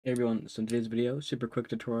Hey everyone, so in today's video, super quick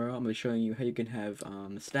tutorial, I'm going to be showing you how you can have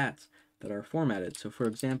stats that are formatted. So for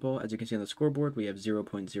example, as you can see on the scoreboard, we have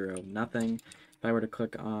 0.0 nothing. If I were to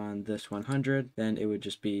click on this 100, then it would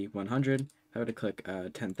just be 100. If I were to click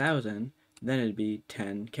 10,000, then it'd be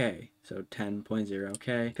 10k, so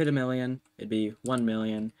 10.0k. If hit a million, it'd be 1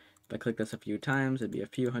 million. If I click this a few times, it'd be a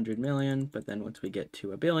few hundred million, but then once we get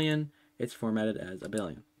to a billion, it's formatted as a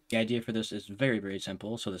billion. The idea for this is very, very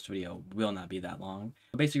simple, so this video will not be that long.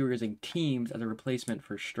 But basically, we're using teams as a replacement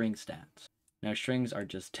for string stats. Now, strings are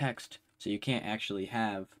just text, so you can't actually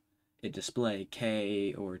have it display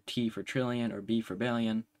K or T for trillion or B for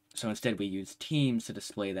billion. So instead, we use teams to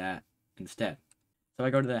display that instead. So I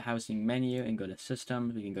go to the housing menu and go to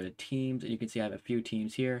systems. We can go to teams, and you can see I have a few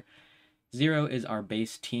teams here. 0 is our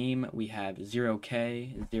base team. We have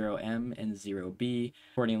 0K, 0M, and 0B.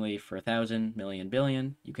 Accordingly, for 1,000, million,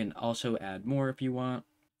 billion. You can also add more if you want.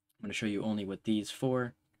 I'm going to show you only what these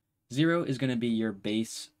for. 0 is going to be your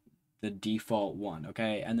base, the default one,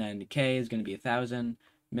 okay? And then K is going to be 1,000,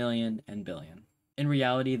 million, and billion. In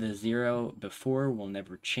reality, the 0 before will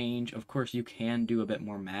never change. Of course, you can do a bit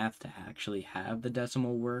more math to actually have the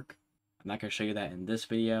decimal work. I'm not going to show you that in this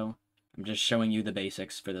video. I'm just showing you the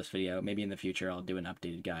basics for this video. Maybe in the future I'll do an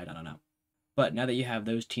updated guide, I don't know. But now that you have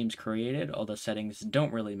those teams created, all the settings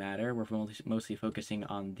don't really matter. We're mostly focusing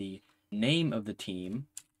on the name of the team.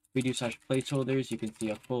 If we do slash placeholders, you can see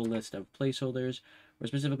a full list of placeholders. We're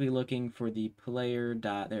specifically looking for the player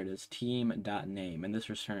dot, there it is, team dot name, and this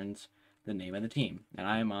returns the name of the team. And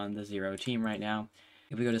I'm on the 0 team right now.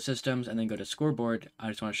 If we go to systems and then go to scoreboard, I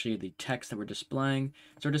just want to show you the text that we're displaying.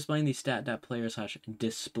 So we're displaying the stat.player slash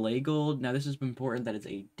display gold. Now this is important that it's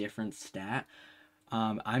a different stat.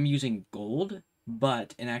 I'm using gold,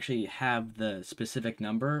 but and actually have the specific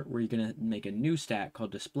number where you're going to make a new stat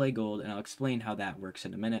called display gold, and I'll explain how that works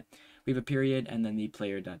in a minute. We have a period and then the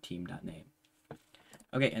player.team.name.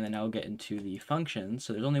 Okay, and then I'll get into the functions.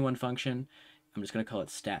 So there's only one function. I'm just going to call it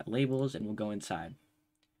stat labels, and we'll go inside.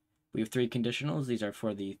 We have 3 conditionals. These are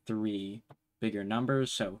for the 3 bigger numbers.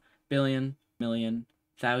 So billion, million,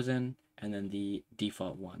 thousand, and then the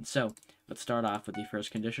default one. So let's start off with the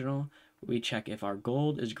first conditional. We check if our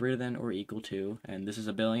gold is greater than or equal to, and this is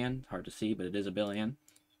a billion. Hard to see, but it is a billion.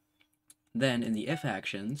 Then in the if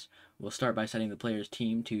actions, we'll start by setting the player's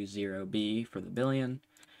team to 0B for the billion.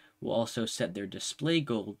 We'll also set their display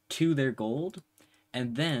gold to their gold,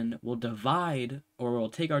 and then we'll divide, or we'll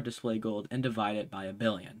take our display gold and divide it by a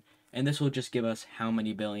billion. And this will just give us how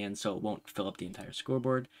many billions, so it won't fill up the entire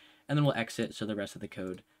scoreboard. And then we'll exit so the rest of the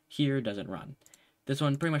code here doesn't run. This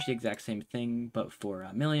one, pretty much the exact same thing, but for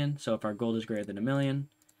a million. So if our gold is greater than a million,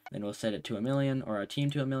 then we'll set it to a million, or our team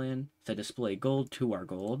to a million, set display gold to our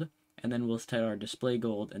gold, and then we'll set our display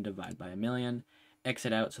gold and divide by a million.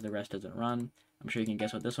 Exit out so the rest doesn't run. I'm sure you can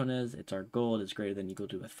guess what this one is. It's our gold is greater than or equal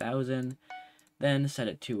to 1,000. Then set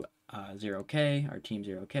it to 0K, our team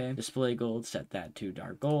 0K. Display gold, set that to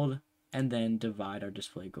our gold, and then divide our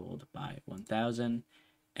display gold by 1,000.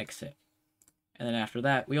 Exit. And then after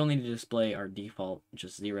that, we only need to display our default,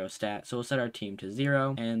 just 0 stat. So we'll set our team to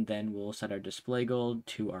 0, and then we'll set our display gold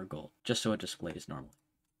to our gold, just so it displays normally.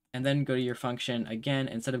 And then go to your function again.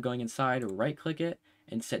 Instead of going inside, right-click it,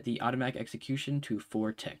 and set the automatic execution to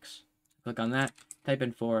 4 ticks. Click on that, type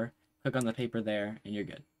in 4, click on the paper there, and you're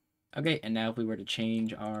good. Okay, and now if we were to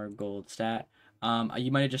change our gold stat, you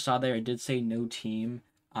might have just saw there, it did say no team.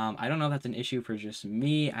 I don't know if that's an issue for just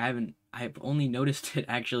me. I've only noticed it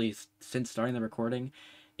actually since starting the recording.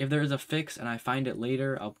 If there is a fix and I find it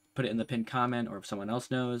later, I'll put it in the pinned comment, or if someone else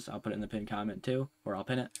knows, I'll put it in the pinned comment too, or I'll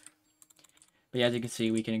pin it. But yeah, as you can see,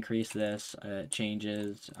 we can increase this,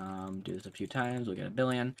 changes, do this a few times, we'll get a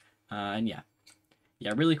billion, and yeah.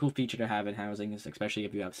 Yeah, really cool feature to have in housing, especially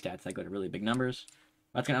if you have stats that go to really big numbers.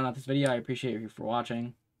 That's going to end off this video. I appreciate you for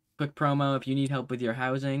watching. Quick promo, if you need help with your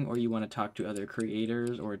housing, or you want to talk to other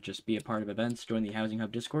creators, or just be a part of events, join the Housing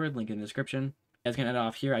Hub Discord, link in the description. That's going to end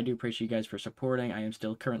off here. I do appreciate you guys for supporting. I am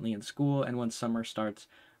still currently in school, and once summer starts,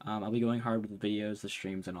 I'll be going hard with the videos, the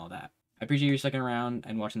streams, and all that. I appreciate you sticking around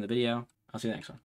and watching the video. I'll see you next one.